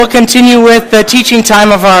We'll continue with the teaching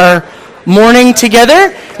time of our morning together.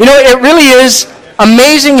 You know, it really is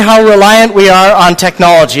amazing how reliant we are on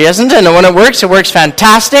technology, isn't it? And when it works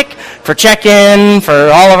fantastic for check-in, for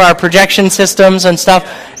all of our projection systems and stuff.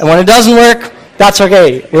 And when it doesn't work, that's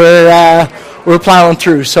okay. We're plowing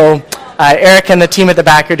through. So Eric and the team at the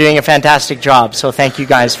back are doing a fantastic job. So thank you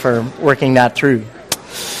guys for working that through.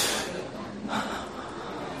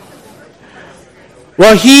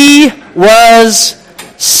 Well, he was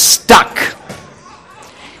stuck.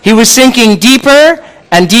 He was sinking deeper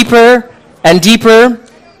and deeper and deeper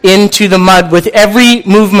into the mud with every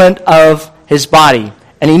movement of his body.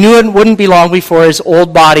 And he knew it wouldn't be long before his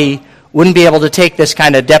old body wouldn't be able to take this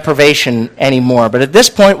kind of deprivation anymore. But at this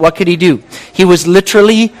point, what could he do? He was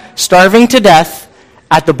literally starving to death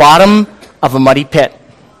at the bottom of a muddy pit.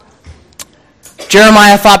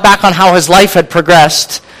 Jeremiah thought back on how his life had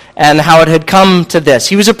progressed and how it had come to this.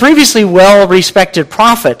 He was a previously well-respected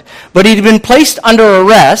prophet, but he'd been placed under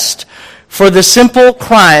arrest for the simple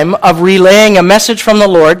crime of relaying a message from the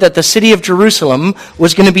Lord that the city of Jerusalem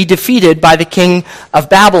was going to be defeated by the king of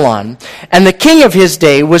Babylon. And the king of his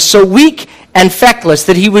day was so weak and feckless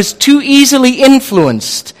that he was too easily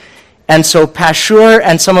influenced. And so Pashur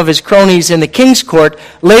and some of his cronies in the king's court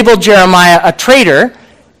labeled Jeremiah a traitor,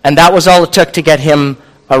 and that was all it took to get him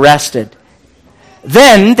arrested.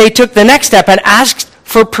 Then they took the next step and asked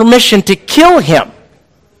for permission to kill him.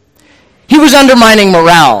 He was undermining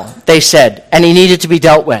morale, they said, and he needed to be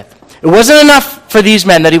dealt with. It wasn't enough for these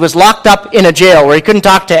men that he was locked up in a jail where he couldn't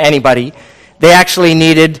talk to anybody. They actually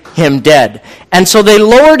needed him dead. And so they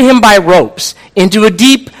lowered him by ropes into a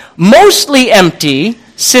deep, mostly empty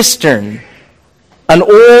cistern, an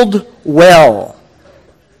old well.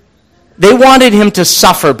 They wanted him to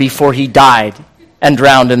suffer before he died and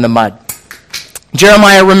drowned in the mud.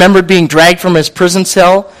 Jeremiah remembered being dragged from his prison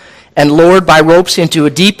cell and lowered by ropes into a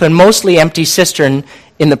deep and mostly empty cistern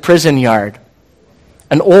in the prison yard.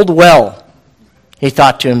 An old well, he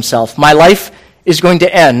thought to himself. My life is going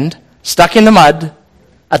to end stuck in the mud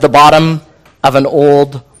at the bottom of an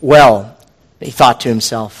old well, he thought to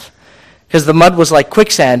himself. Because the mud was like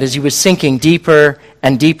quicksand as he was sinking deeper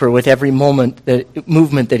and deeper with every movement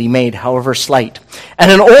that he made, however slight.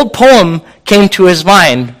 And an old poem came to his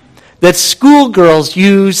mind that schoolgirls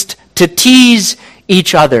used to tease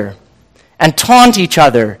each other and taunt each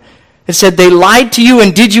other. It said, they lied to you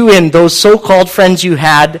and did you in, those so-called friends you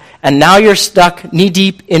had, and now you're stuck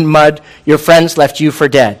knee-deep in mud. Your friends left you for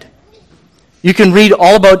dead. You can read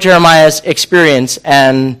all about Jeremiah's experience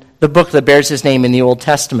and the book that bears his name in the Old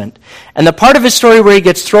Testament. And the part of his story where he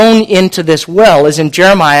gets thrown into this well is in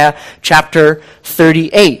Jeremiah chapter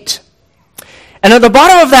 38. And at the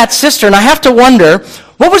bottom of that cistern, I have to wonder,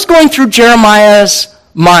 what was going through Jeremiah's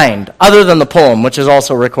mind, other than the poem, which is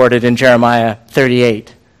also recorded in Jeremiah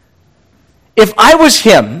 38? If I was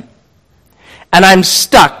him, and I'm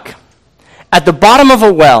stuck at the bottom of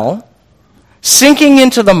a well, sinking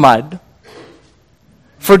into the mud,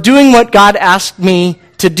 for doing what God asked me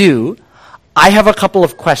to do, I have a couple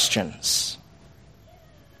of questions.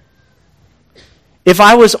 If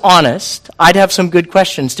I was honest, I'd have some good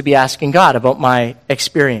questions to be asking God about my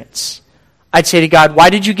experience. I'd say to God, why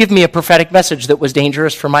did you give me a prophetic message that was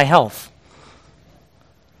dangerous for my health?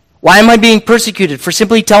 Why am I being persecuted for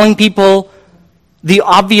simply telling people the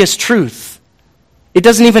obvious truth? It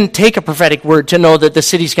doesn't even take a prophetic word to know that the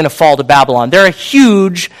city's going to fall to Babylon. They're a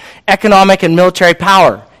huge economic and military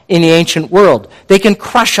power in the ancient world. They can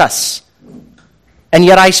crush us. And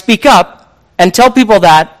yet I speak up and tell people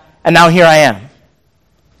that, and now here I am.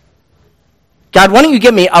 God, why don't you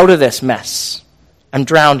get me out of this mess? I'm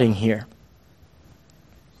drowning here.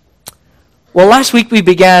 Well, last week we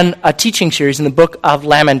began a teaching series in the book of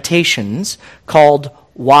Lamentations called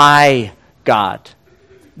Why God?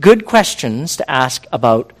 Good questions to ask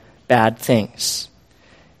about bad things.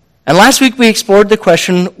 And last week we explored the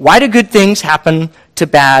question, why do good things happen to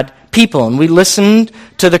bad people? And we listened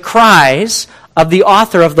to the cries of the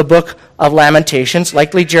author of the book of Lamentations,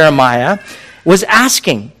 likely Jeremiah, was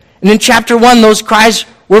asking. And in chapter 1, those cries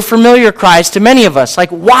were familiar cries to many of us, like,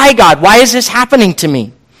 why God? Why is this happening to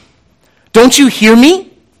me? Don't you hear me?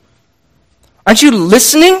 Aren't you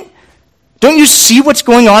listening? Don't you see what's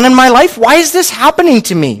going on in my life? Why is this happening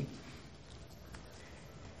to me?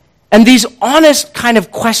 And these honest kind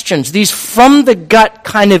of questions, these from the gut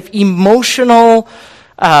kind of emotional,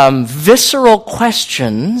 visceral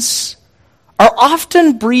questions are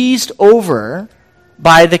often breezed over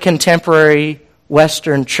by the contemporary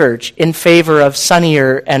Western church in favor of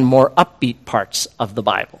sunnier and more upbeat parts of the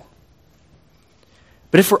Bible.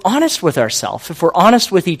 But if we're honest with ourselves, if we're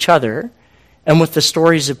honest with each other, and with the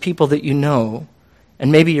stories of people that you know,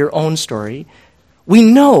 and maybe your own story, we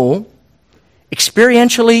know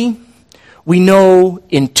experientially, we know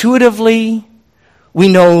intuitively, we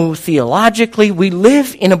know theologically, we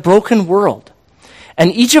live in a broken world.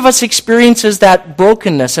 And each of us experiences that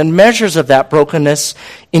brokenness and measures of that brokenness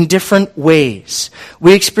in different ways.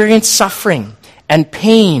 We experience suffering and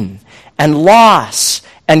pain and loss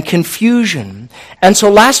and confusion. And so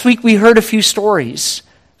last week we heard a few stories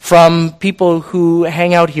from people who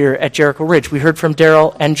hang out here at Jericho Ridge. We heard from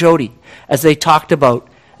Daryl and Jody as they talked about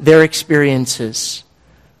their experiences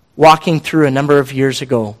walking through a number of years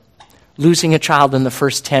ago, losing a child in the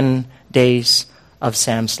first 10 days of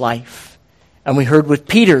Sam's life. And we heard with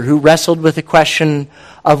Peter, who wrestled with the question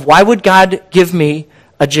of, why would God give me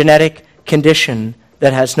a genetic condition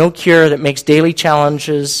that has no cure, that makes daily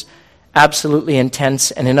challenges absolutely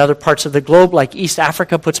intense, and in other parts of the globe, like East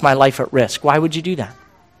Africa, puts my life at risk? Why would you do that?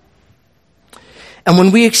 And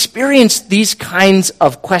when we experience these kinds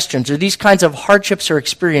of questions or these kinds of hardships or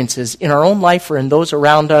experiences in our own life or in those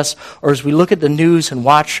around us, or as we look at the news and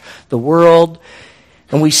watch the world,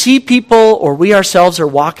 and we see people or we ourselves are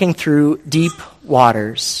walking through deep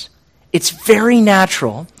waters, it's very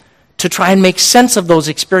natural to try and make sense of those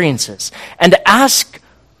experiences and to ask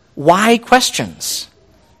why questions,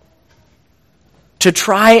 to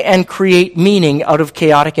try and create meaning out of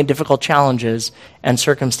chaotic and difficult challenges and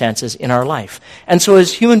circumstances in our life. And so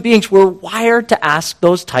as human beings, we're wired to ask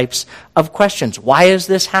those types of questions. Why is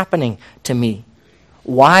this happening to me?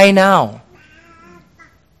 Why now?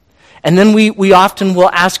 And then we often will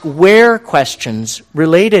ask where questions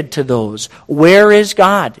related to those. Where is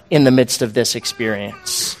God in the midst of this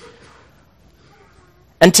experience?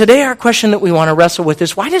 And today our question that we want to wrestle with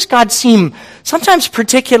is, why does God seem sometimes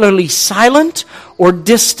particularly silent or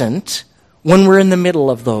distant when we're in the middle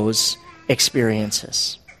of those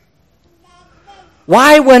experiences?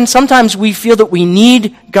 Why, when sometimes we feel that we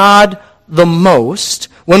need God the most,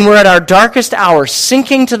 when we're at our darkest hour,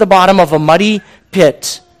 sinking to the bottom of a muddy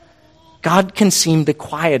pit, God can seem the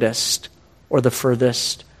quietest or the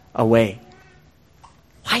furthest away?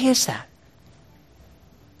 Why is that?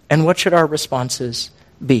 And what should our responses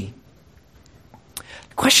be?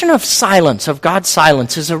 The question of silence, of God's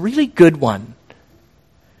silence, is a really good one.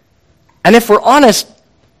 And if we're honest,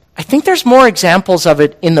 I think there's more examples of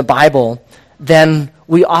it in the Bible than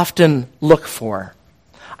we often look for.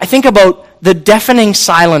 I think about the deafening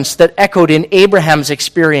silence that echoed in Abraham's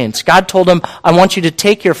experience. God told him, I want you to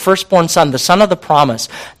take your firstborn son, the son of the promise,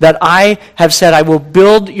 that I have said I will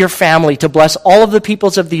build your family to bless all of the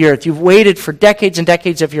peoples of the earth. You've waited for decades and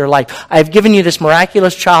decades of your life. I have given you this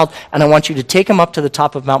miraculous child, and I want you to take him up to the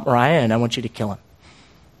top of Mount Moriah, and I want you to kill him.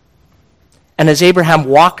 And as Abraham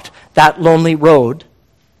walked that lonely road,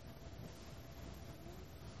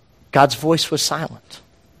 God's voice was silent.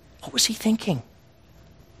 What was he thinking?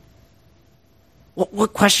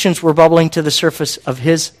 What questions were bubbling to the surface of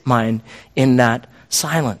his mind in that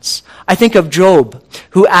silence? I think of Job,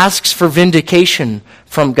 who asks for vindication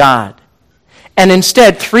from God. And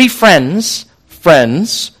instead, three friends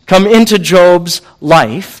come into Job's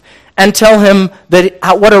life and tell him that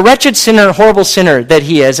what a wretched sinner, horrible sinner that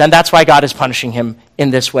he is, and that's why God is punishing him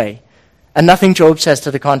in this way. And nothing Job says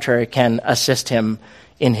to the contrary can assist him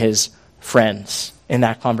in his friends in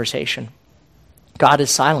that conversation. God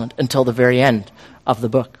is silent until the very end of the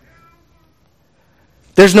book.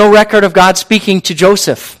 There's no record of God speaking to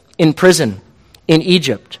Joseph in prison in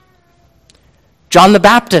Egypt. John the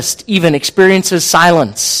Baptist even experiences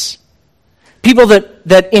silence. People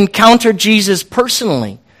that encountered Jesus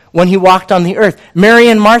personally when he walked on the earth. Mary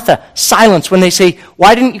and Martha, silence when they say,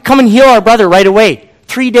 why didn't you come and heal our brother right away?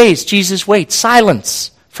 3 days, Jesus waits.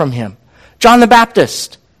 Silence from him. John the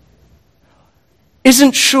Baptist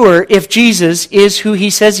isn't sure if Jesus is who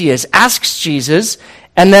he says he is, asks Jesus,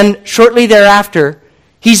 and then shortly thereafter,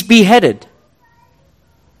 he's beheaded.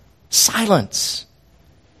 Silence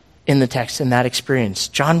in the text in that experience.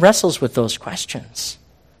 John wrestles with those questions.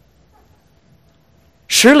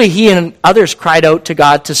 Surely he and others cried out to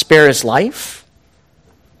God to spare his life,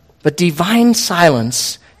 but divine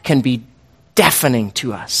silence can be deafening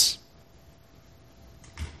to us.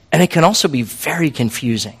 And it can also be very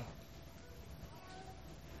confusing.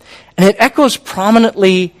 And it echoes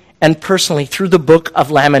prominently and personally through the book of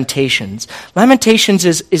Lamentations. Lamentations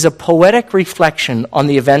is a poetic reflection on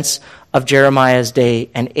the events of Jeremiah's day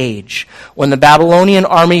and age, when the Babylonian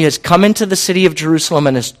army has come into the city of Jerusalem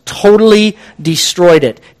and has totally destroyed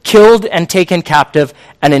it, killed and taken captive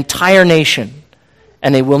an entire nation,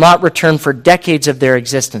 and they will not return for decades of their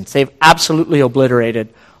existence. They've absolutely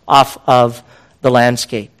obliterated off of the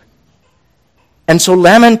landscape. And so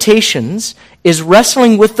Lamentations is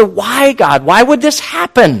wrestling with the why, God. Why would this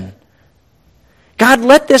happen? God,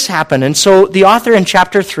 let this happen. And so the author in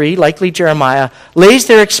chapter 3, likely Jeremiah, lays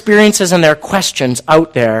their experiences and their questions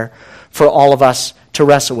out there for all of us to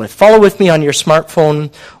wrestle with. Follow with me on your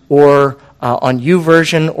smartphone or on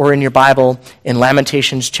YouVersion or in your Bible in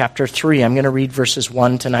Lamentations chapter 3. I'm going to read verses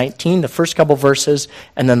 1 to 19, the first couple verses,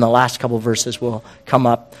 and then the last couple verses will come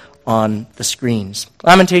up on the screens.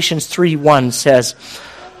 Lamentations 3:1 says,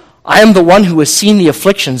 I am the one who has seen the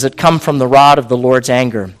afflictions that come from the rod of the Lord's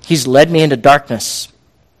anger. He's led me into darkness,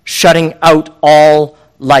 shutting out all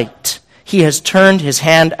light. He has turned his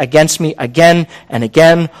hand against me again and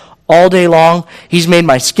again all day long. He's made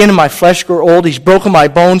my skin and my flesh grow old. He's broken my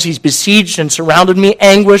bones. He's besieged and surrounded me,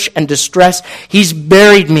 anguish and distress. He's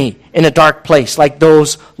buried me in a dark place like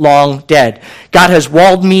those long dead. God has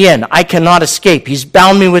walled me in. I cannot escape. He's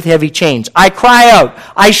bound me with heavy chains. I cry out.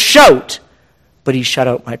 I shout. But he shut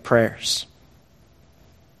out my prayers.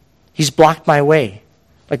 He's blocked my way,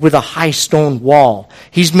 like with a high stone wall.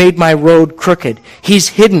 He's made my road crooked. He's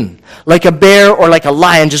hidden, like a bear or like a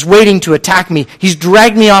lion, just waiting to attack me. He's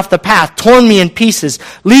dragged me off the path, torn me in pieces,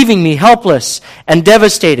 leaving me helpless and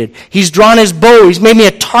devastated. He's drawn his bow. He's made me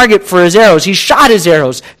a target for his arrows. He shot his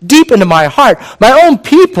arrows deep into my heart. My own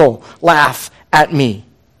people laugh at me.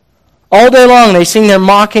 All day long they sing their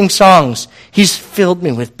mocking songs. He's filled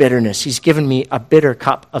me with bitterness. He's given me a bitter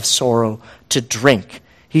cup of sorrow to drink.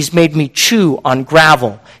 He's made me chew on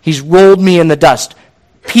gravel. He's rolled me in the dust.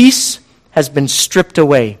 Peace has been stripped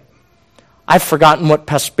away. I've forgotten what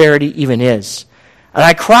prosperity even is. And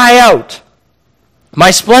I cry out,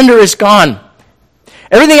 my splendor is gone.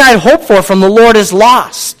 Everything I'd hoped for from the Lord is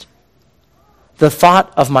lost. The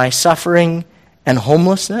thought of my suffering and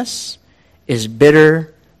homelessness is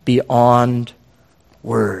bitter beyond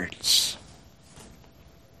words.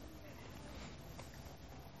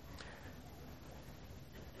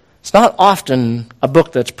 It's not often a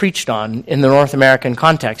book that's preached on in the North American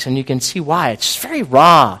context, and you can see why. It's very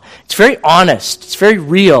raw. It's very honest. It's very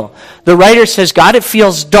real. The writer says, God, it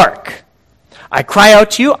feels dark. I cry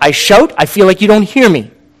out to you. I shout. I feel like you don't hear me.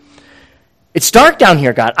 It's dark down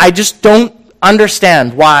here, God. I just don't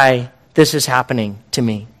understand why this is happening to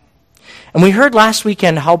me. And we heard last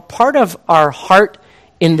weekend how part of our heart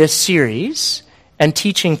in this series and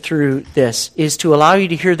teaching through this is to allow you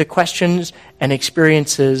to hear the questions and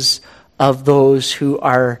experiences of those who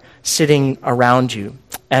are sitting around you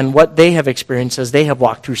and what they have experienced as they have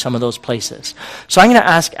walked through some of those places. So I'm going to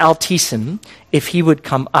ask Thiessen if he would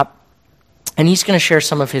come up, and he's going to share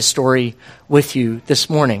some of his story with you this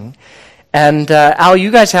morning. And Al,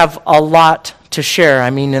 you guys have a lot to share.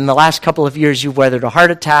 I mean, in the last couple of years, you've weathered a heart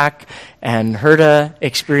attack and Herta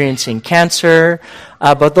experiencing cancer.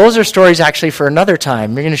 But those are stories actually for another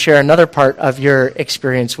time. You're going to share another part of your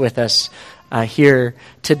experience with us here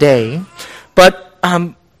today. But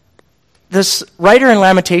this writer in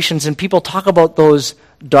Lamentations, and people talk about those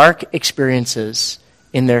dark experiences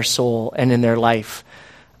in their soul and in their life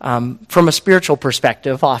from a spiritual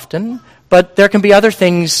perspective often. But there can be other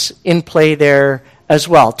things in play there as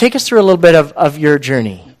well. Take us through a little bit of your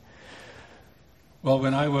journey. Well,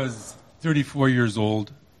 when I was 34 years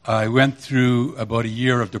old, I went through about a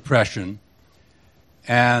year of depression,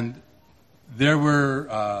 and there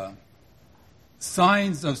were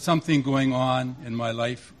signs of something going on in my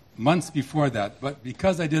life months before that. But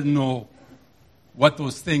because I didn't know what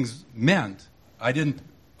those things meant, I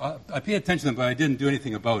paid attention to them, but I didn't do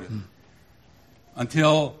anything about it.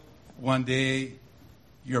 Until one day,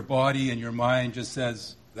 your body and your mind just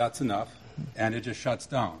says, that's enough, and it just shuts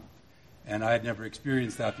down. And I had never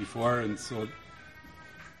experienced that before, and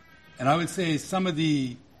I would say some of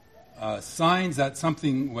the signs that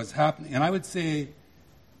something was happening, and I would say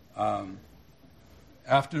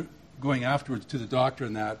after going afterwards to the doctor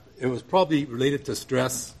and that, it was probably related to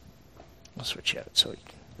stress. I'll switch out so you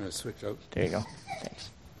can... I'm going to switch out. There you go. Thanks.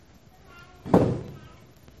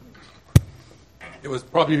 It was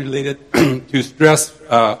probably related to stress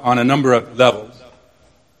on a number of levels.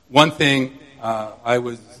 One thing, I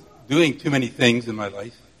was doing too many things in my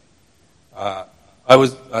life. I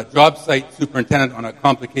was a job site superintendent on a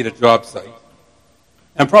complicated job site.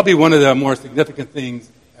 And probably one of the more significant things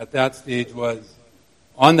at that stage was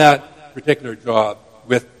on that particular job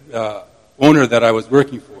with the owner that I was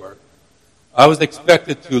working for, I was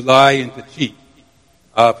expected to lie and to cheat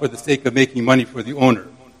for the sake of making money for the owner.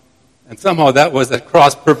 And somehow that was at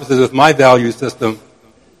cross purposes with my value system,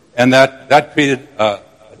 and that created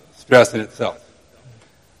stress in itself.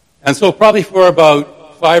 And so probably for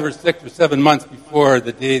about 5 or 6 or 7 months before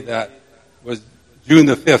the day that was June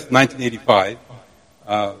the 5th, 1985,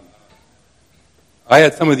 I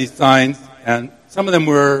had some of these signs, And some of them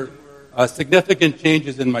were significant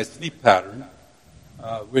changes in my sleep pattern,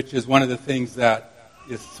 which is one of the things that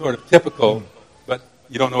is sort of typical, but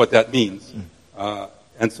you don't know what that means.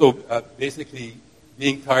 And so basically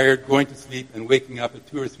being tired, going to sleep, and waking up at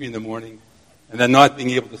 2 or 3 in the morning, and then not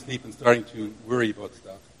being able to sleep and starting to worry about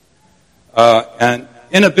stuff. And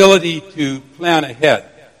inability to plan ahead.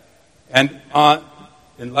 And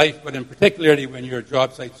in life, but in particularly when you're a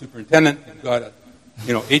job site superintendent, you've got a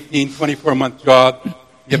 18, 24-month job,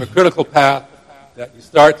 you have a critical path that you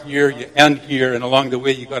start here, you end here, and along the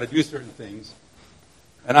way you've got to do certain things.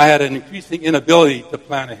 And I had an increasing inability to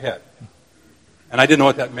plan ahead. And I didn't know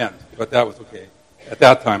what that meant, but that was okay. At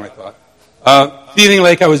that time, I thought. Feeling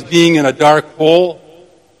like I was being in a dark hole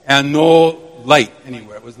and no light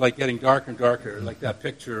anywhere. It was like getting darker and darker, like that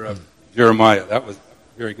picture of Jeremiah. That was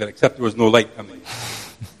very good, except there was no light coming.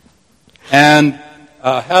 And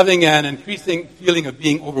having an increasing feeling of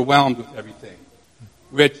being overwhelmed with everything,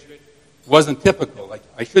 which wasn't typical. Like,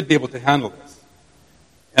 I should be able to handle this.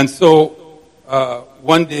 And so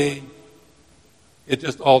one day, it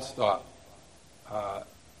just all stopped.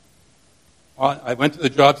 I went to the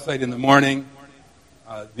job site in the morning.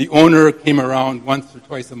 The owner came around once or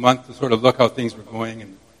twice a month to sort of look how things were going,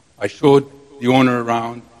 and I showed the owner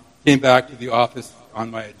around, came back to the office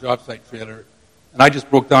on my job site trailer, and I just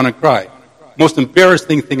broke down and cried. Most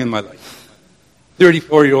embarrassing thing in my life.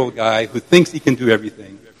 34-year-old guy who thinks he can do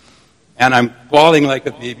everything, and I'm bawling like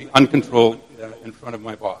a baby, uncontrolled, in front of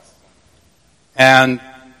my boss. And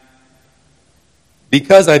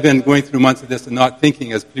because I've been going through months of this and not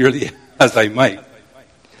thinking as clearly as I might,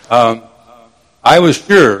 I was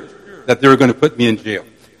sure that they were going to put me in jail.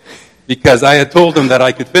 Because I had told them that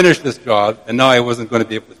I could finish this job, and now I wasn't going to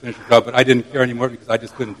be able to finish the job, but I didn't care anymore because I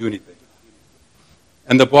just couldn't do anything.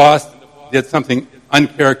 And the boss did something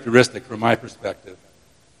uncharacteristic from my perspective.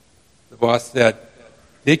 The boss said,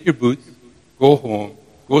 take your boots, go home,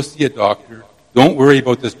 go see a doctor, don't worry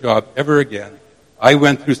about this job ever again. I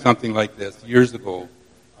went through something like this years ago.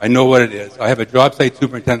 I know what it is. I have a job site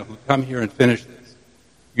superintendent who'll come here and finish this.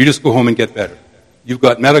 You just go home and get better. You've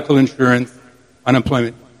got medical insurance,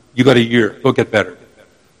 unemployment. You got a year. Go get better.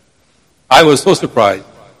 I was so surprised.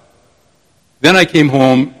 Then I came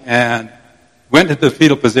home and went into the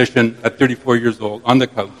fetal position at 34 years old on the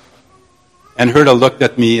couch, and Herta looked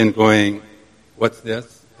at me and going, what's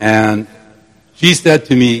this? And she said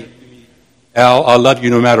to me, Al, I'll love you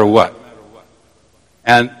no matter what.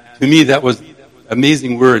 And to me, that was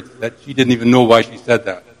amazing words that she didn't even know why she said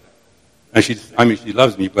that. And she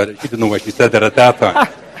loves me, but she didn't know why she said that at that time.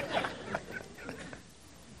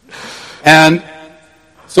 And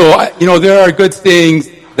so, there are good sayings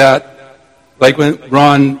that, like when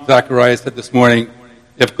Ron Zacharias said this morning,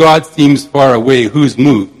 if God seems far away, who's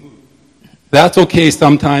moved? That's okay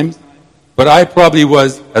sometimes, but I probably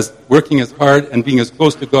was working as hard and being as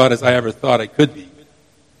close to God as I ever thought I could be.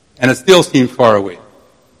 And it still seemed far away.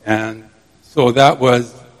 And so that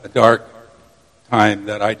was a dark time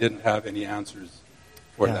that I didn't have any answers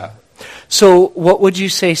for that. So what would you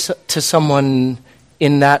say to someone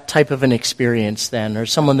in that type of an experience then, or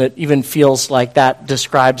someone that even feels like that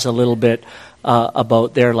describes a little bit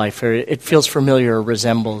about their life, or it feels familiar or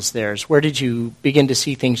resembles theirs? Where did you begin to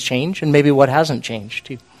see things change, and maybe what hasn't changed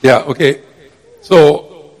too? Yeah, okay.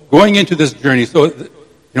 So going into this journey,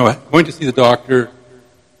 going to see the doctor,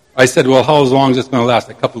 I said, well, how long is this going to last?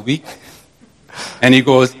 A couple of weeks? And he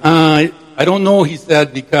goes, I don't know, he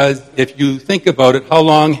said, because if you think about it, how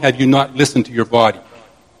long have you not listened to your body?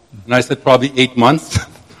 And I said, probably 8 months.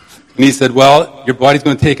 And he said, well, your body's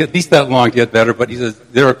going to take at least that long to get better. But he says,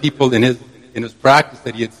 there are people in his practice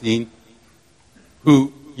that he had seen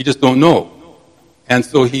who you just don't know. And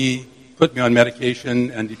so he put me on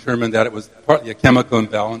medication and determined that it was partly a chemical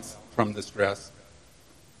imbalance from the stress.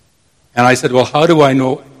 And I said, well, how do I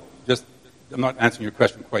know? I'm not answering your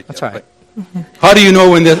question quite yet. That's all right. How do you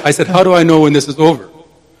know when this? I said, how do I know when this is over? And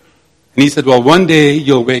he said, well, one day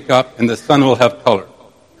you'll wake up and the sun will have color.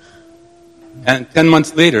 And 10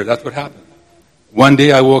 months later, that's what happened. One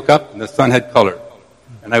day I woke up and the sun had color.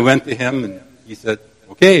 And I went to him and he said,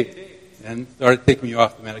 okay, and started taking me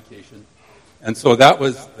off the medication. And so that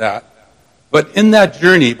was that. But in that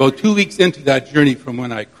journey, about 2 weeks into that journey from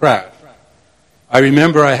when I crashed, I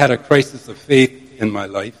remember I had a crisis of faith in my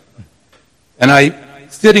life. And I,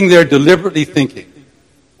 sitting there deliberately thinking,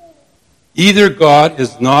 either God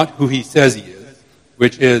is not who he says he is,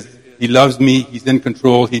 which is he loves me, he's in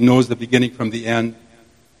control, he knows the beginning from the end,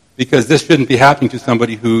 because this shouldn't be happening to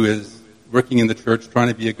somebody who is working in the church, trying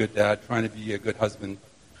to be a good dad, trying to be a good husband.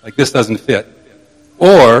 Like, this doesn't fit.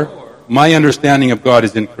 Or my understanding of God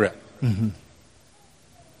is incorrect. Mm-hmm.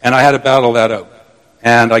 And I had to battle that out.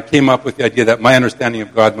 And I came up with the idea that my understanding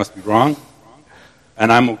of God must be wrong,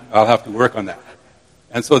 and I'll have to work on that.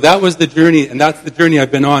 And so that was the journey, and that's the journey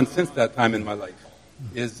I've been on since that time in my life,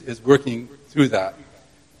 is working through that.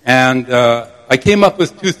 And I came up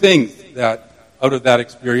with two things out of that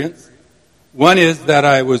experience. One is that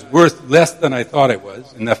I was worth less than I thought I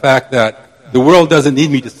was, and the fact that the world doesn't need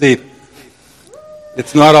me to save it.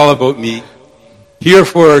 It's not all about me. Here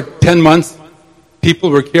for 10 months, people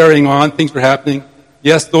were carrying on, things were happening.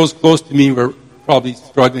 Yes, those close to me were probably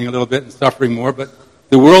struggling a little bit and suffering more, but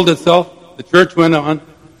the world itself, the church went on.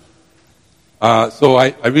 So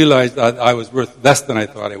I realized that I was worth less than I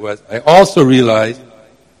thought I was. I also realized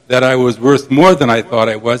that I was worth more than I thought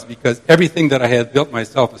I was because everything that I had built my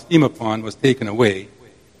self-esteem upon was taken away.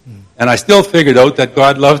 And I still figured out that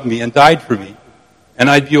God loved me and died for me, and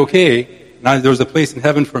I'd be okay, and there was a place in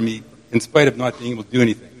heaven for me in spite of not being able to do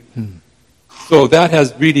anything. So that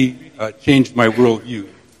has really changed my worldview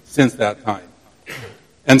since that time.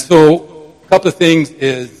 And so a couple of things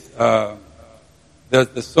is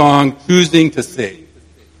the song Choosing to Say.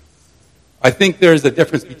 I think there's a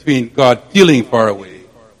difference between God feeling far away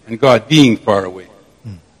and God being far away.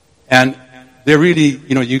 And they're really,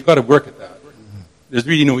 you've got to work at that. There's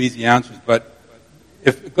really no easy answers, but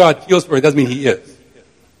if God feels for it, doesn't mean he is.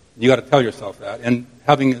 You got to tell yourself that. And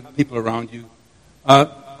having people around you.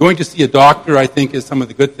 Going to see a doctor, I think, is some of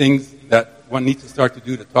the good things that one needs to start to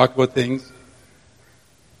do to talk about things.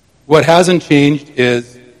 What hasn't changed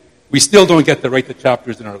is we still don't get to write the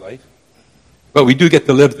chapters in our life, but we do get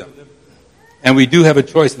to live them. And we do have a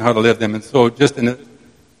choice in how to live them. And so just in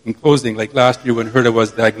closing, like last year when Herta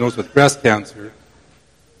was diagnosed with breast cancer,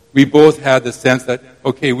 we both had the sense that,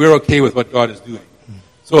 okay, we're okay with what God is doing.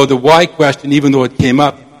 So the why question, even though it came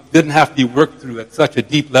up, didn't have to be worked through at such a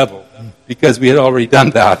deep level because we had already done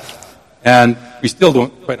that. And we still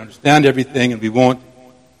don't quite understand everything, and we won't.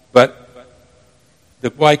 But the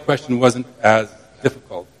why question wasn't as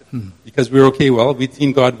difficult because we were okay, well, we'd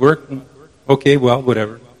seen God work. Okay, well,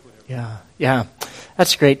 whatever. Yeah.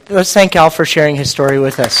 That's great. Let's thank Al for sharing his story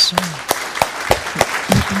with us.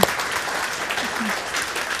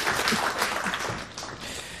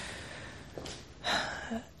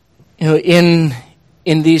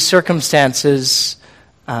 In these circumstances,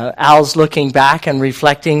 Al's looking back and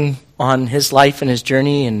reflecting on his life and his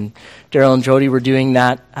journey, and Daryl and Jody were doing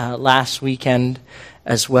that last weekend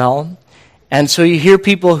as well. And so you hear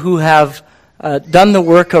people who have done the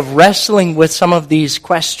work of wrestling with some of these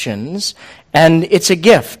questions, and it's a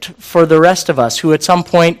gift for the rest of us who at some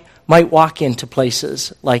point might walk into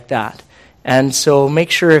places like that. And so make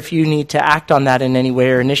sure if you need to act on that in any way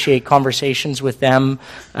or initiate conversations with them,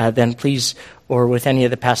 then please, or with any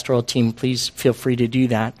of the pastoral team, please feel free to do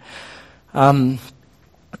that. One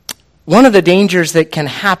of the dangers that can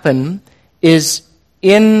happen is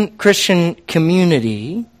in Christian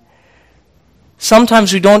community,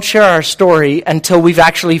 sometimes we don't share our story until we've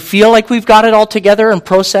actually feel like we've got it all together and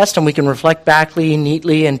processed, and we can reflect back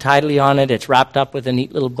neatly and tidily on it. It's wrapped up with a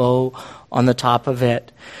neat little bow on the top of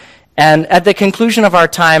it. And at the conclusion of our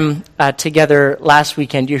time together last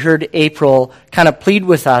weekend, you heard April kind of plead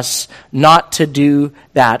with us not to do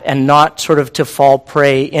that and not sort of to fall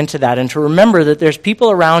prey into that, and to remember that there's people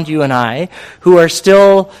around you and I who are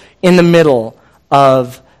still in the middle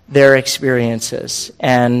of their experiences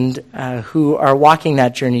and who are walking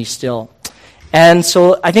that journey still. And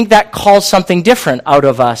so I think that calls something different out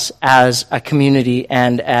of us as a community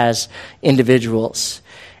and as individuals.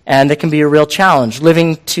 And it can be a real challenge,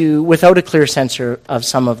 living without a clear sense of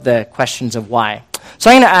some of the questions of why. So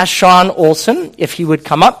I'm going to ask Shawn Olson if he would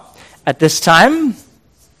come up at this time.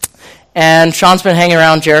 And Shawn's been hanging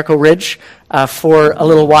around Jericho Ridge for a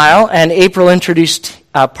little while. And April introduced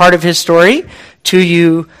part of his story to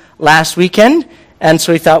you last weekend. And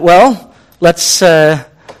so we thought, well, let's have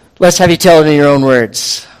you tell it in your own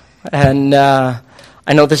words. And I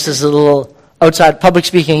know this is a little outside, public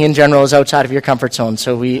speaking in general is outside of your comfort zone,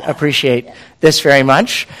 so we appreciate this very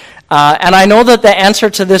much. And I know that the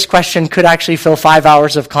answer to this question could actually fill 5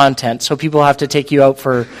 hours of content, so people have to take you out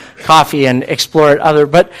for coffee and explore it other.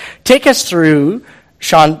 But take us through,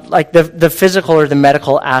 Shawn, like the physical or the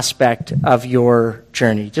medical aspect of your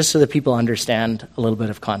journey, just so that people understand a little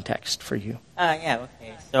bit of context for you. Okay.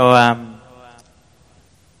 So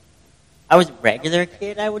I was a regular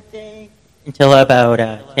kid, I would say, until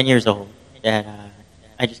about 10 years old. That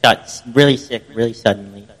I just got really sick really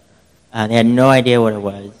suddenly. They had no idea what it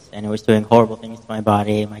was, and it was doing horrible things to my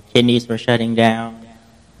body. My kidneys were shutting down,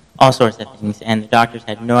 all sorts of things, and the doctors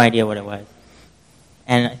had no idea what it was.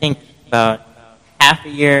 And I think about half a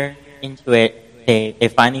year into it, they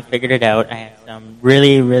finally figured it out. I had some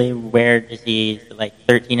really, really rare disease that like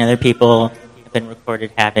 13 other people have been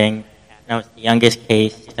recorded having. And I was the youngest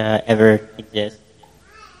case to ever exist.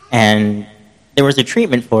 And there was a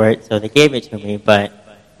treatment for it, so they gave it to me, but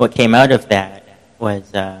what came out of that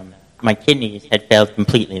was my kidneys had failed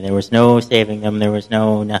completely. There was no saving them. There was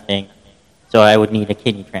no nothing. So I would need a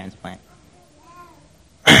kidney transplant.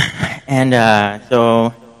 And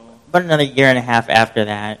so about another year and a half after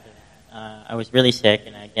that, I was really sick,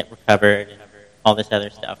 and I get recovered and all this other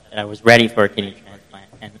stuff. And I was ready for a kidney transplant.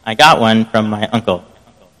 And I got one from my uncle,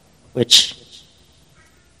 which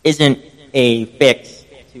isn't a fix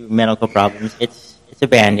to medical problems. It's a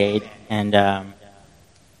Band-Aid. And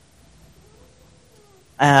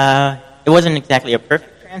it wasn't exactly a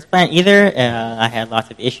perfect transplant either. I had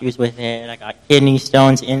lots of issues with it. I got kidney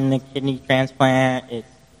stones in the kidney transplant. It's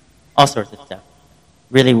all sorts of stuff.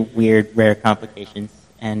 Really weird, rare complications.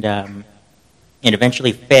 And it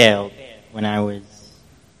eventually failed when I was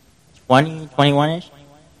 20, 21-ish.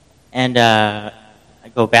 And I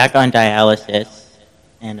go back on dialysis,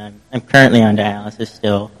 and I'm currently on dialysis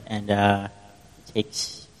still. And it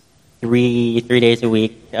takes three days a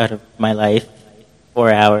week out of my life,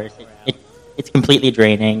 4 hours. It's completely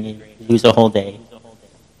draining. You lose a whole day.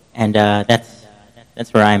 And that's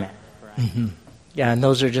where I'm at. Mm-hmm. Yeah, and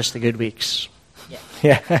those are just the good weeks. Yeah.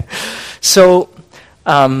 Yeah. So,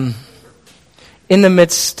 in the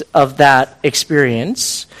midst of that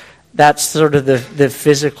experience, that's sort of the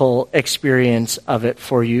physical experience of it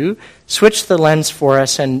for you. Switch the lens for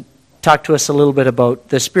us and talk to us a little bit about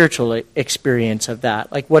the spiritual experience of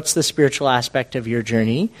that. Like, what's the spiritual aspect of your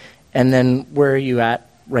journey? And then where are you at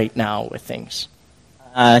right now with things?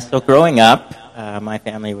 So growing up, my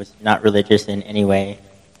family was not religious in any way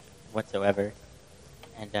whatsoever.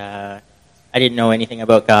 And I didn't know anything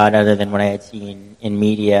about God other than what I had seen in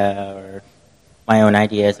media or my own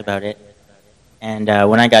ideas about it. And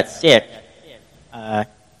when I got sick,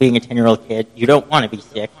 being a 10-year-old kid, you don't want to be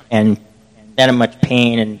sick. And that much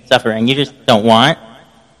pain and suffering, you just don't want.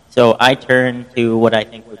 So I turned to what I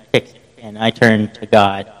think would fix it. And I turned to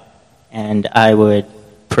God. And I would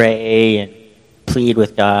pray and plead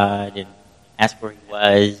with God and ask where he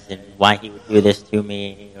was and why he would do this to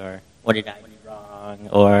me, or what did I do wrong,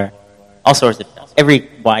 or all sorts of stuff. Every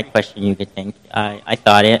why question you could think, I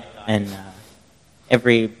thought it, and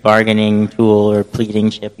every bargaining tool or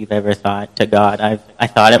pleading chip you've ever thought to God, I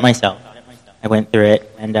thought it myself. I went through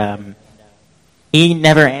it, and he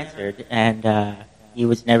never answered, and he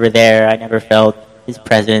was never there. I never felt his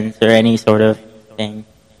presence or any sort of thing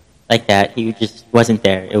like that. He just wasn't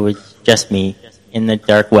there. It was just me in the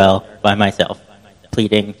dark well by myself,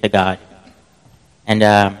 pleading to God.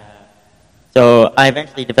 And so I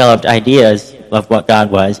eventually developed ideas of what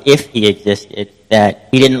God was, if he existed, that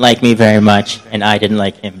he didn't like me very much, and I didn't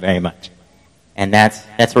like him very much. And that's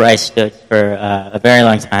where I stood for a very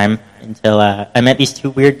long time, until I met these two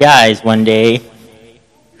weird guys one day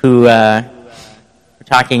who were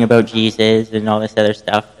talking about Jesus and all this other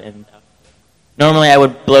stuff. And normally I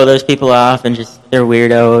would blow those people off and just, they're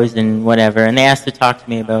weirdos and whatever. And they asked to talk to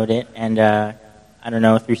me about it. And I don't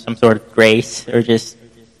know, through some sort of grace or just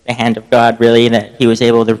the hand of God, really, that he was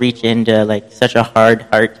able to reach into like such a hard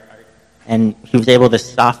heart. And he was able to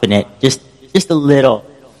soften it just a little.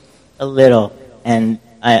 And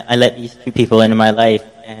I let these two people into my life.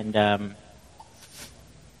 And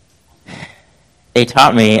they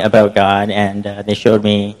taught me about God, and they showed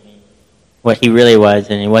me what he really was,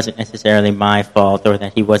 and it wasn't necessarily my fault, or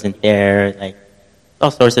that he wasn't there, like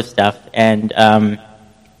all sorts of stuff. And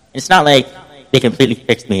it's not like they completely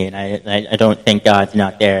fixed me, and I don't think God's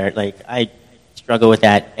not there. Like, I struggle with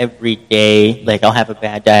that every day. Like, I'll have a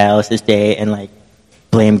bad dialysis day and like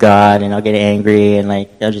blame God, and I'll get angry, and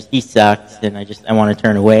like he sucks, and I want to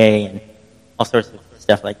turn away, and all sorts of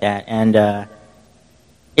stuff like that. And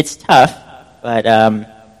it's tough, but it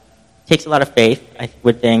takes a lot of faith, I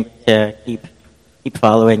would think, to keep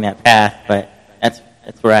following that path. But that's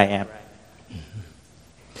where I am.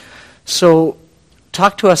 So,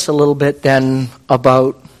 talk to us a little bit then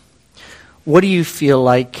about what do you feel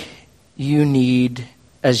like you need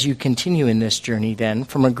as you continue in this journey then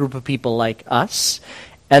from a group of people like us,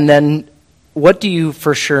 and then what do you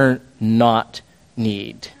for sure not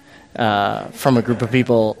need from a group of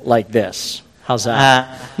people like this? How's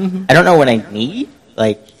that? I don't know what I need.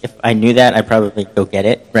 Like, if I knew that, I'd probably go get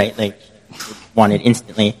it, right? Like, want it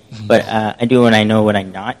instantly. But I do when I know what I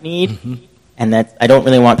not need. And I don't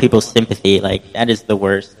really want people's sympathy. Like, that is the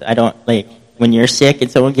worst. I don't, like, when you're sick and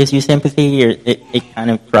someone gives you sympathy, it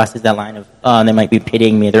kind of crosses that line of, oh, they might be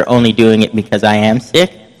pitying me. They're only doing it because I am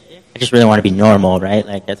sick. I just really want to be normal, right?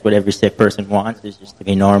 Like, that's what every sick person wants, is just to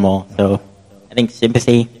be normal. So I think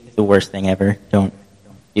sympathy is the worst thing ever. Don't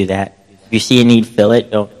do that. If you see a need, fill it.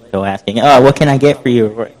 Don't go asking, oh, what can I get for you?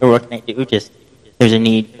 Or what can I do? Just, there's a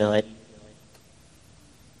need, fill it.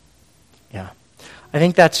 Yeah. I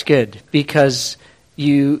think that's good, because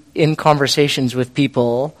you, in conversations with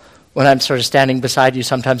people, when I'm sort of standing beside you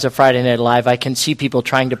sometimes at Friday Night Live, I can see people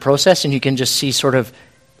trying to process, and you can just see sort of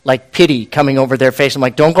like pity coming over their face. I'm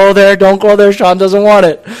like, don't go there, Shawn doesn't want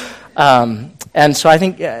it. And so I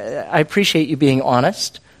think I appreciate you being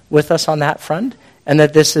honest with us on that front, and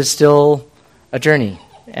that this is still a journey.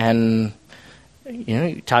 And,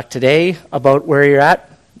 you talk today about where you're at.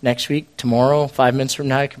 Next week, tomorrow, 5 minutes from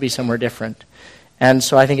now, it could be somewhere different. And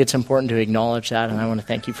so I think it's important to acknowledge that, and I want to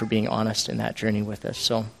thank you for being honest in that journey with us.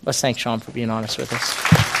 So let's thank Shawn for being honest with us.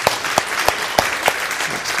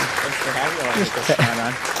 Thanks for having me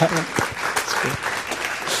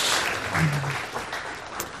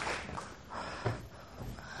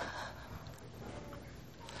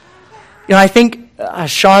on. I think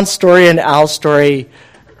Shawn's story and Al's story,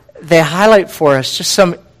 they highlight for us just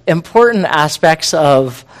some important aspects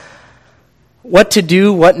of what to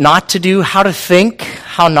do, what not to do, how to think,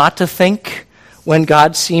 how not to think when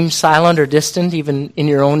God seems silent or distant, even in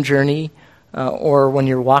your own journey or when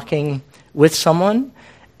you're walking with someone.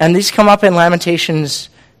 And these come up in Lamentations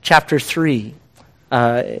chapter 3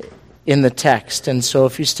 in the text. And so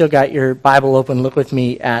if you still got your Bible open, look with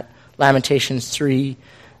me at Lamentations 3,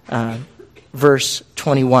 verse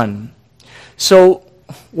 21. So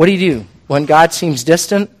what do when God seems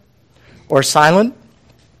distant or silent?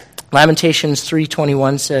 Lamentations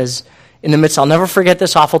 3:21 says, in the midst, I'll never forget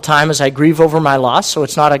this awful time as I grieve over my loss. So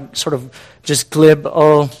it's not a sort of just glib,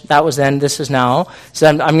 oh, that was then, this is now. So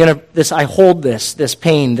I hold this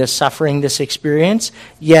pain, this suffering, this experience.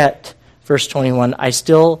 Yet, verse 21, I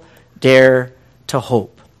still dare to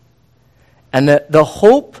hope. And the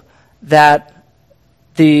hope that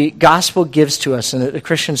the gospel gives to us and that the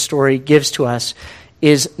Christian story gives to us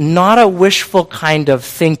is not a wishful kind of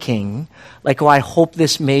thinking, like, oh, I hope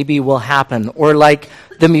this maybe will happen, or like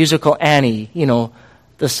the musical Annie,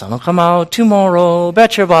 the sun will come out tomorrow,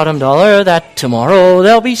 bet your bottom dollar that tomorrow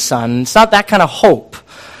there'll be sun. It's not that kind of hope.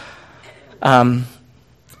 The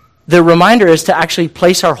reminder is to actually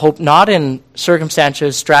place our hope not in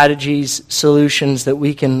circumstances, strategies, solutions that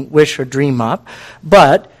we can wish or dream up,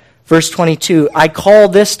 but verse 22, I call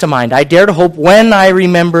this to mind. I dare to hope when I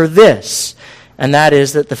remember this, and that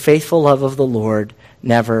is that the faithful love of the Lord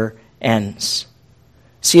never ends.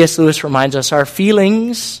 C.S. Lewis reminds us our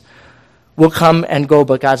feelings will come and go,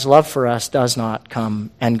 but God's love for us does not come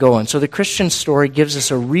and go. And so the Christian story gives us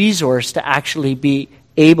a resource to actually be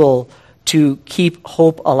able to keep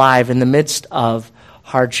hope alive in the midst of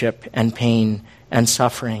hardship and pain and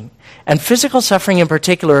suffering. And physical suffering in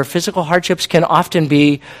particular, physical hardships can often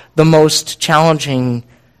be the most challenging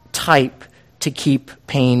type to keep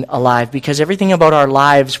pain alive, because everything about our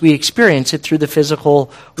lives, we experience it through the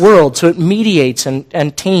physical world. So it mediates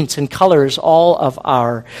and taints and colors all of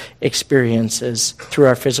our experiences through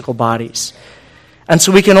our physical bodies. And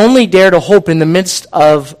so we can only dare to hope in the midst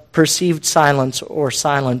of perceived silence or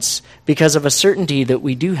silence because of a certainty that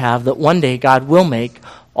we do have that one day God will make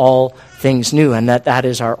all things new, and that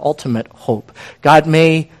is our ultimate hope. God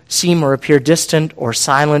may seem or appear distant or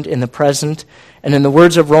silent in the present, and in the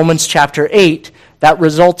words of Romans chapter 8, that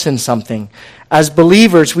results in something. As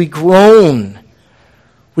believers, we groan.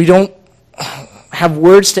 We don't have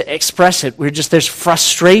words to express it. There's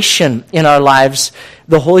frustration in our lives.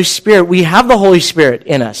 The Holy Spirit, we have the Holy Spirit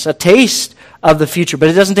in us, a taste of the future, but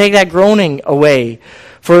it doesn't take that groaning away.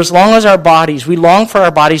 For as long as we long for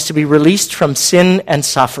our bodies to be released from sin and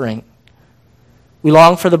suffering. We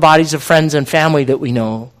long for the bodies of friends and family that we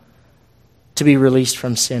know to be released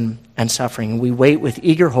from sin and suffering. We wait with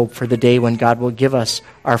eager hope for the day when God will give us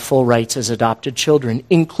our full rights as adopted children,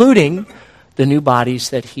 including the new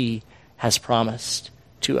bodies that He has promised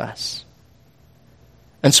to us.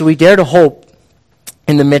 And so we dare to hope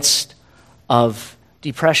in the midst of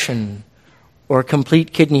depression or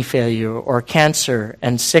complete kidney failure or cancer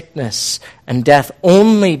and sickness and death,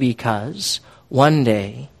 only because one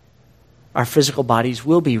day our physical bodies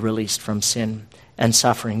will be released from sin and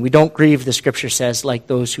suffering. We don't grieve, the Scripture says, like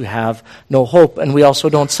those who have no hope, and we also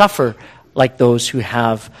don't suffer like those who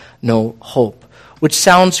have no hope. Which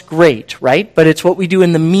sounds great, right? But it's what we do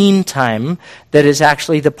in the meantime that is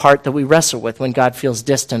actually the part that we wrestle with when God feels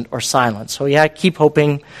distant or silent. So yeah, keep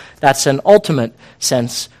hoping. That's an ultimate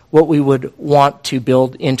sense, what we would want to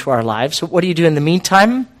build into our lives. So what do you do in the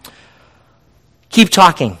meantime? Keep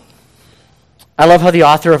talking. I love how the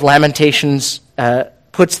author of Lamentations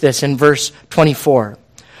puts this in verse 24.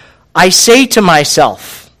 I say to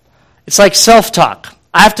myself, it's like self-talk.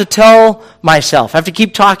 I have to tell myself. I have to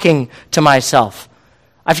keep talking to myself.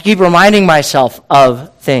 I have to keep reminding myself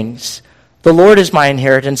of things. The Lord is my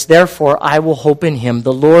inheritance, therefore I will hope in him.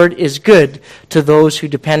 The Lord is good to those who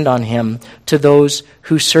depend on him, to those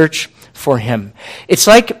who search for him. It's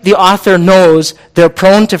like the author knows they're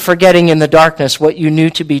prone to forgetting in the darkness what you knew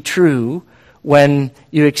to be true when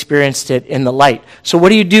you experienced it in the light. So what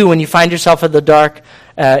do you do when you find yourself in the dark,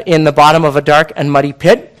 in the bottom of a dark and muddy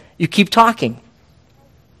pit? You keep talking.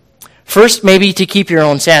 First, maybe to keep your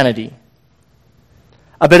own sanity.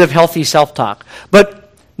 A bit of healthy self-talk.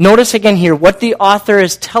 But notice again here, what the author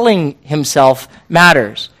is telling himself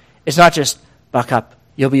matters. It's not just, buck up,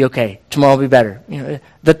 you'll be okay, tomorrow will be better.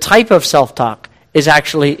 The type of self-talk is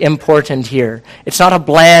actually important here. It's not a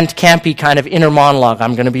bland, campy kind of inner monologue,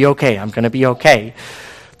 I'm going to be okay, I'm going to be okay.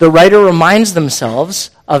 The writer reminds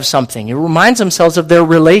themselves of something. It reminds themselves of their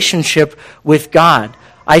relationship with God.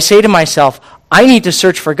 I say to myself, I need to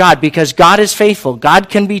search for God because God is faithful. God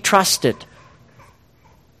can be trusted.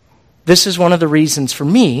 This is one of the reasons for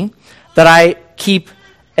me that I keep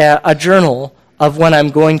a journal of when I'm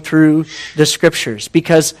going through the scriptures.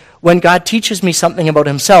 Because when God teaches me something about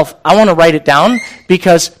himself, I want to write it down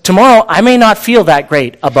because tomorrow I may not feel that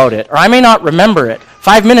great about it, or I may not remember it.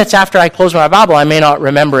 5 minutes after I close my Bible, I may not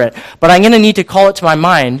remember it. But I'm going to need to call it to my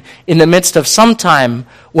mind in the midst of some time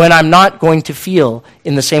when I'm not going to feel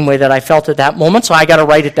in the same way that I felt at that moment, so I got to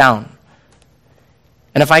write it down.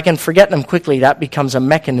 And if I can forget them quickly, that becomes a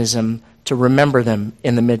mechanism to remember them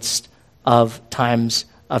in the midst of times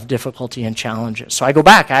of difficulty and challenges. So I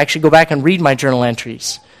actually go back and read my journal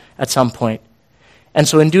entries at some point. And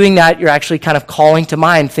so in doing that, you're actually kind of calling to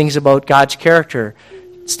mind things about God's character.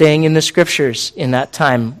 Staying in the scriptures in that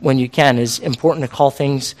time when you can is important to call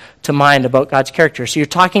things to mind about God's character. So you're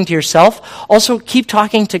talking to yourself. Also, keep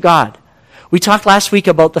talking to God. We talked last week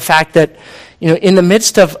about the fact that, in the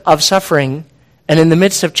midst of suffering and in the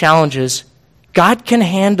midst of challenges, God can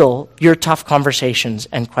handle your tough conversations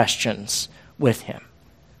and questions with him.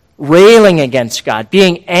 Railing against God,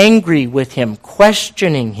 being angry with him,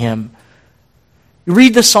 questioning him. You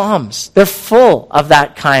read the Psalms. They're full of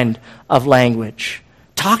that kind of language.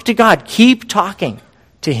 Talk to God. Keep talking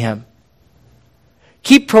to him.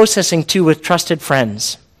 Keep processing, too, with trusted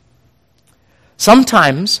friends.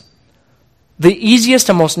 Sometimes, the easiest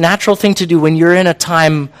and most natural thing to do when you're in a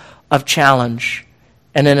time of challenge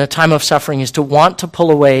and in a time of suffering is to want to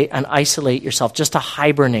pull away and isolate yourself, just to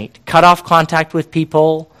hibernate, cut off contact with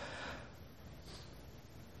people.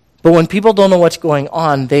 But when people don't know what's going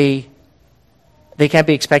on, they can't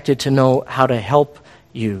be expected to know how to help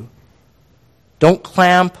you. Don't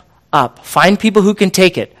clamp up. Find people who can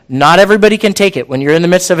take it. Not everybody can take it. When you're in the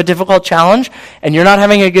midst of a difficult challenge and you're not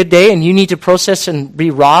having a good day and you need to process and be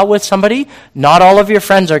raw with somebody, not all of your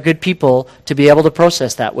friends are good people to be able to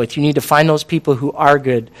process that with. You need to find those people who are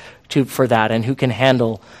good for that and who can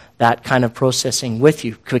handle that kind of processing with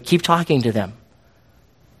you. Keep talking to them.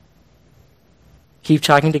 Keep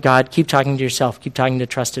talking to God. Keep talking to yourself. Keep talking to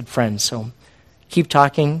trusted friends. So keep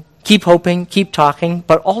talking. Keep hoping. Keep talking.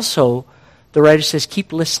 But also, the writer says,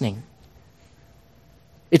 keep listening.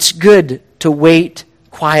 It's good to wait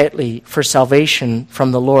quietly for salvation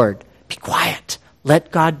from the Lord. Be quiet.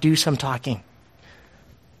 Let God do some talking.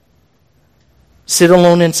 Sit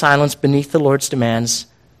alone in silence beneath the Lord's demands.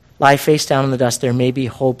 Lie face down in the dust. There may be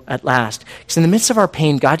hope at last. Because in the midst of our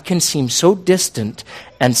pain, God can seem so distant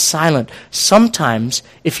and silent. Sometimes,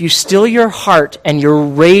 if you still your heart and your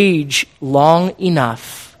rage long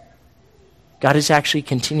enough, God is actually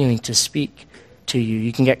continuing to speak to you.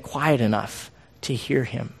 You can get quiet enough to hear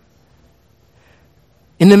him.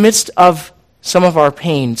 In the midst of some of our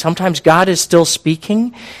pain, sometimes God is still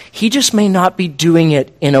speaking. He just may not be doing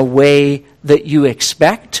it in a way that you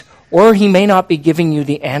expect, or he may not be giving you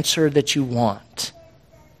the answer that you want.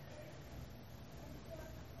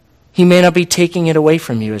 He may not be taking it away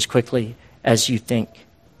from you as quickly as you think.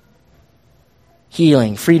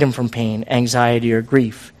 Healing, freedom from pain, anxiety, or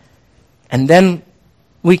grief. And then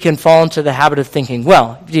we can fall into the habit of thinking,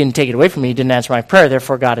 well, if he didn't take it away from me, he didn't answer my prayer,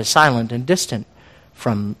 therefore God is silent and distant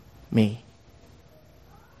from me.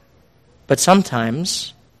 But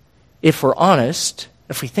sometimes, if we're honest,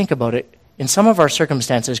 if we think about it, in some of our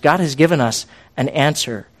circumstances, God has given us an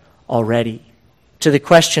answer already to the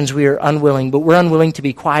questions we are unwilling, but we're unwilling to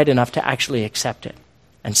be quiet enough to actually accept it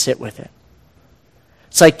and sit with it.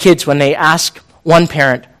 It's like kids when they ask one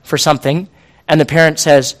parent for something and the parent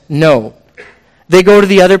says no. They go to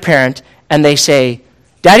the other parent and they say,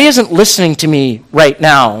 Daddy isn't listening to me right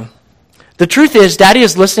now. The truth is, Daddy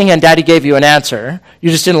is listening and Daddy gave you an answer. You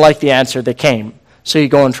just didn't like the answer that came. So you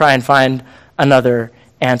go and try and find another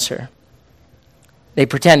answer. They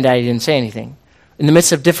pretend Daddy didn't say anything. In the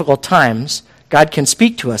midst of difficult times, God can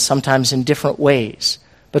speak to us sometimes in different ways.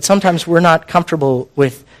 But sometimes we're not comfortable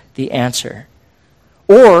with the answer.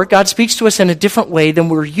 Or God speaks to us in a different way than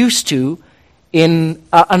we're used to in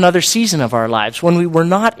another season of our lives, when we were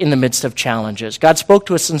not in the midst of challenges. God spoke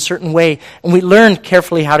to us in a certain way, and we learned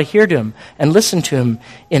carefully how to hear to him and listen to him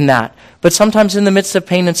in that. But sometimes in the midst of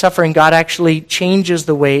pain and suffering, God actually changes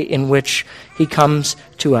the way in which he comes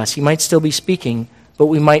to us. He might still be speaking, but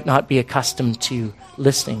we might not be accustomed to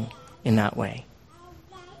listening in that way.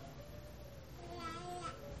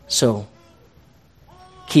 So,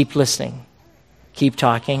 keep listening, keep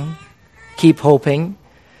talking, keep hoping,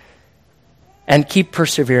 and keep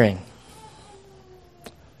persevering.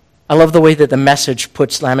 I love the way that the Message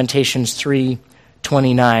puts Lamentations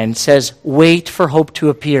 3:29. It says, wait for hope to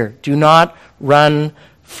appear. Do not run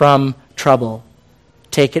from trouble.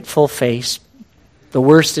 Take it full face. The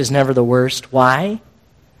worst is never the worst. Why?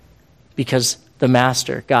 Because the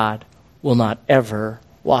Master, God, will not ever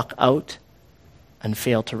walk out and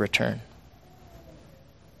fail to return.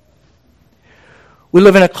 We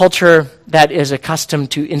live in a culture that is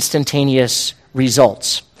accustomed to instantaneous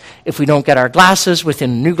results. If we don't get our new glasses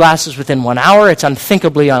within 1 hour, it's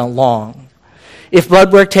unthinkably long. If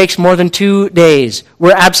blood work takes more than 2 days,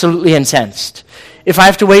 we're absolutely incensed. If I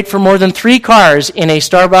have to wait for more than 3 cars in a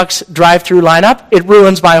Starbucks drive-through lineup, it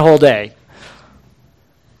ruins my whole day.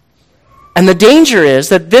 And the danger is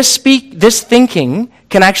that this thinking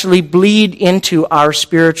can actually bleed into our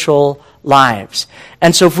spiritual lives.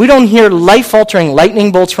 And so if we don't hear life-altering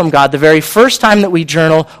lightning bolts from God the very first time that we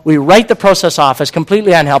journal, we write the process off as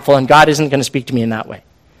completely unhelpful, and God isn't going to speak to me in that way.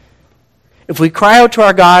 If we cry out to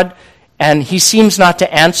our God and he seems not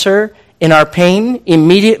to answer in our pain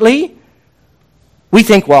immediately, we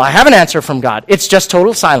think, well, I have an answer from God. It's just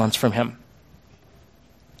total silence from him,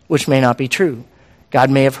 which may not be true.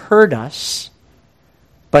 God may have heard us,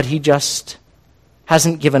 but he just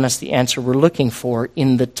hasn't given us the answer we're looking for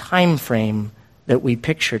in the time frame that we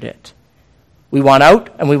pictured it. We want out,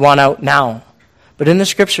 and we want out now. But in the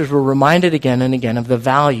Scriptures, we're reminded again and again of the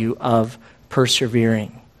value of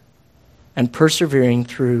persevering, and persevering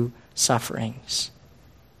through sufferings.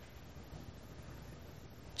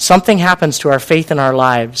 Something happens to our faith in our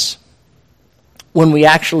lives when we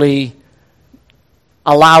actually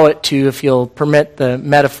allow it to, if you'll permit the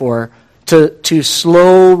metaphor, to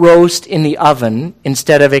slow roast in the oven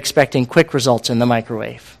instead of expecting quick results in the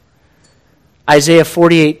microwave. Isaiah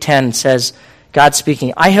 48:10 says, God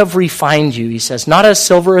speaking, I have refined you, he says, not as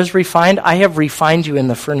silver is refined, I have refined you in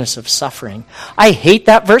the furnace of suffering. I hate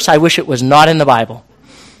that verse. I wish it was not in the Bible.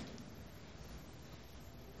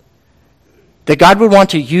 That God would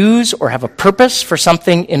want to use or have a purpose for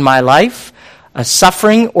something in my life, a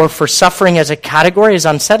suffering or for suffering as a category is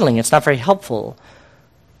unsettling. It's not very helpful.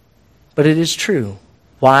 But it is true.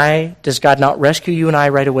 Why does God not rescue you and I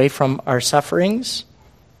right away from our sufferings?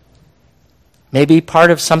 Maybe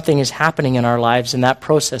part of something is happening in our lives in that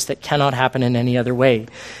process that cannot happen in any other way.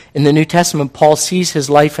 In the New Testament, Paul sees his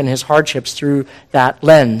life and his hardships through that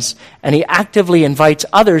lens, and he actively invites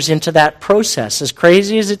others into that process. As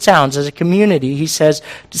crazy as it sounds, as a community, he says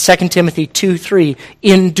to 2 Timothy 2:3,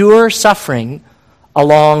 endure suffering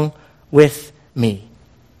along with me.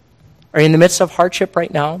 Are you in the midst of hardship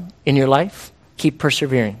right now in your life? Keep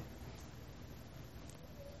persevering.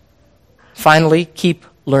 Finally, keep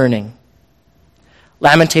learning.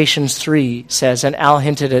 Lamentations 3 says, and Al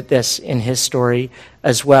hinted at this in his story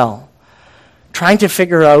as well, trying to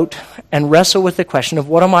figure out and wrestle with the question of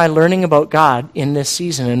what am I learning about God in this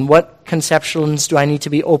season, and what conceptions do I need to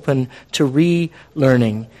be open to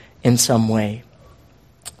relearning in some way.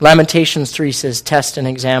 Lamentations 3 says, test and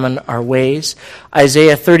examine our ways.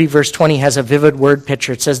 Isaiah 30 verse 20 has a vivid word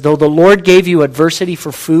picture. It says, though the Lord gave you adversity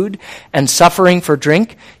for food and suffering for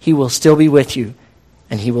drink, he will still be with you,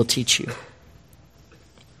 and he will teach you.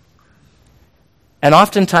 And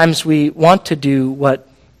oftentimes we want to do what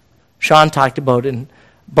Shawn talked about and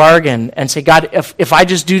bargain and say, God, if I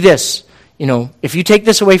just do this, if you take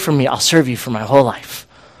this away from me, I'll serve you for my whole life.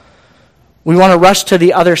 We want to rush to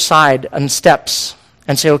the other side and steps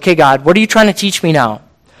and say, okay, God, what are you trying to teach me now?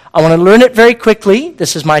 I want to learn it very quickly.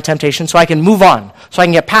 This is my temptation, so I can move on, so I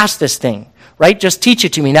can get past this thing, right? Just teach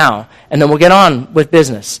it to me now, and then we'll get on with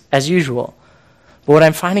business as usual. But what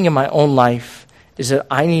I'm finding in my own life is that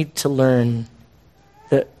I need to learn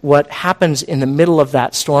that what happens in the middle of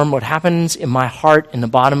that storm, what happens in my heart in the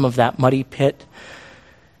bottom of that muddy pit,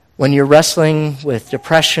 when you're wrestling with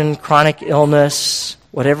depression, chronic illness,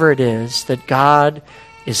 whatever it is, that God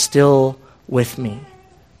is still with me.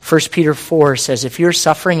 1 Peter 4 says, if you're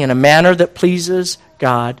suffering in a manner that pleases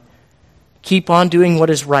God, keep on doing what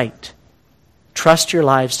is right. Trust your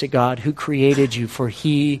lives to God who created you, for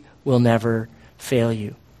he will never fail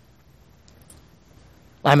you.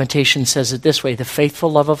 Lamentation says it this way, the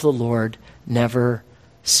faithful love of the Lord never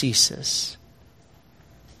ceases.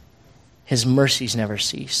 His mercies never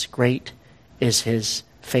cease. Great is his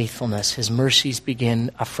faithfulness. His mercies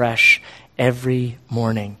begin afresh every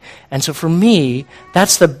morning. And so for me,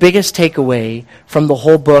 that's the biggest takeaway from the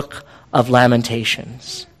whole book of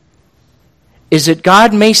Lamentations. Is that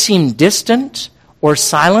God may seem distant or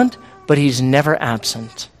silent, but he's never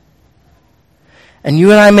absent. And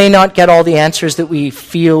you and I may not get all the answers that we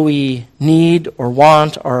feel we need or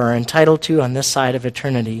want or are entitled to on this side of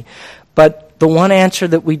eternity. But the one answer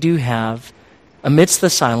that we do have amidst the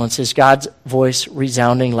silence is God's voice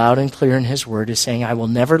resounding loud and clear in his word is saying, I will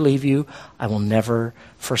never leave you. I will never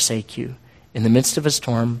forsake you. In the midst of a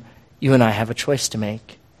storm, you and I have a choice to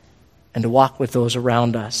make and to walk with those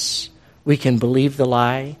around us. We can believe the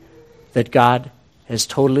lie that God has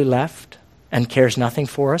totally left and cares nothing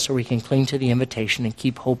for us, or we can cling to the invitation and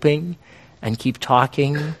keep hoping and keep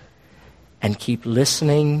talking and keep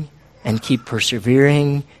listening and keep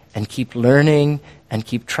persevering and keep learning and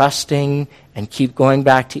keep trusting and keep going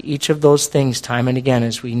back to each of those things time and again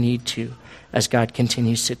as we need to, as God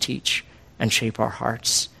continues to teach and shape our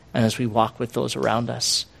hearts and as we walk with those around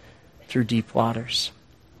us through deep waters.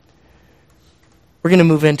 We're going to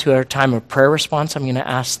move into our time of prayer response. I'm going to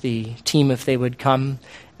ask the team if they would come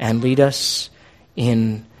and lead us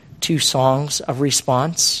in 2 songs of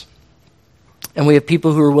response. And we have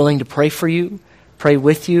people who are willing to pray for you, pray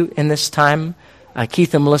with you in this time.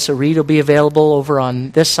 Keith and Melissa Reed will be available over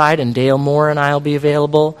on this side, and Dale Moore and I will be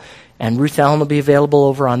available, and Ruth Allen will be available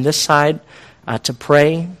over on this side to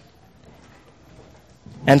pray.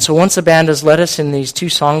 And so once the band has led us in these 2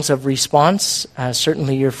 songs of response,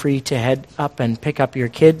 certainly you're free to head up and pick up your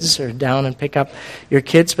kids or down and pick up your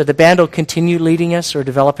kids. But the band will continue leading us or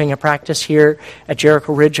developing a practice here at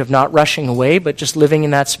Jericho Ridge of not rushing away, but just living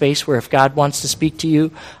in that space where if God wants to speak to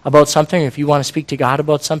you about something, or if you want to speak to God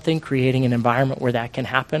about something, creating an environment where that can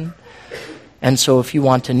happen. And so if you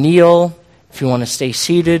want to kneel, if you want to stay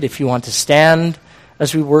seated, if you want to stand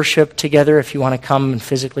as we worship together, if you want to come and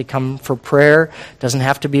physically come for prayer, it doesn't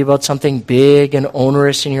have to be about something big and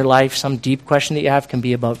onerous in your life. Some deep question that you have can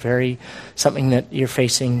be about something that you're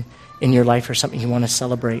facing in your life or something you want to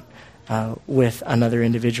celebrate with another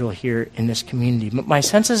individual here in this community. But my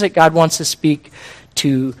sense is that God wants to speak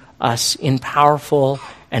to us in powerful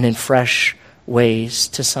and in fresh ways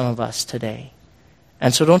to some of us today.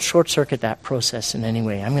 And so don't short-circuit that process in any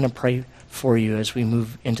way. I'm going to pray for you as we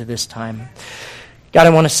move into this time. God, I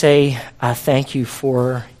want to say thank you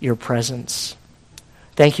for your presence.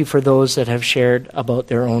 Thank you for those that have shared about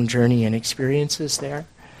their own journey and experiences there.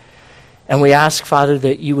 And we ask, Father,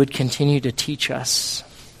 that you would continue to teach us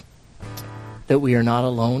that we are not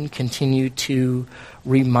alone. Continue to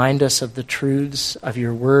remind us of the truths of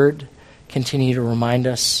your word. Continue to remind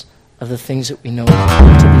us of the things that we know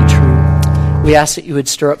to be true. We ask that you would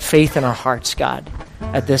stir up faith in our hearts, God,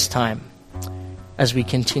 at this time, as we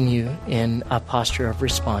continue in a posture of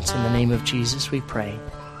response. In the name of Jesus we pray.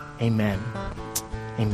 Amen.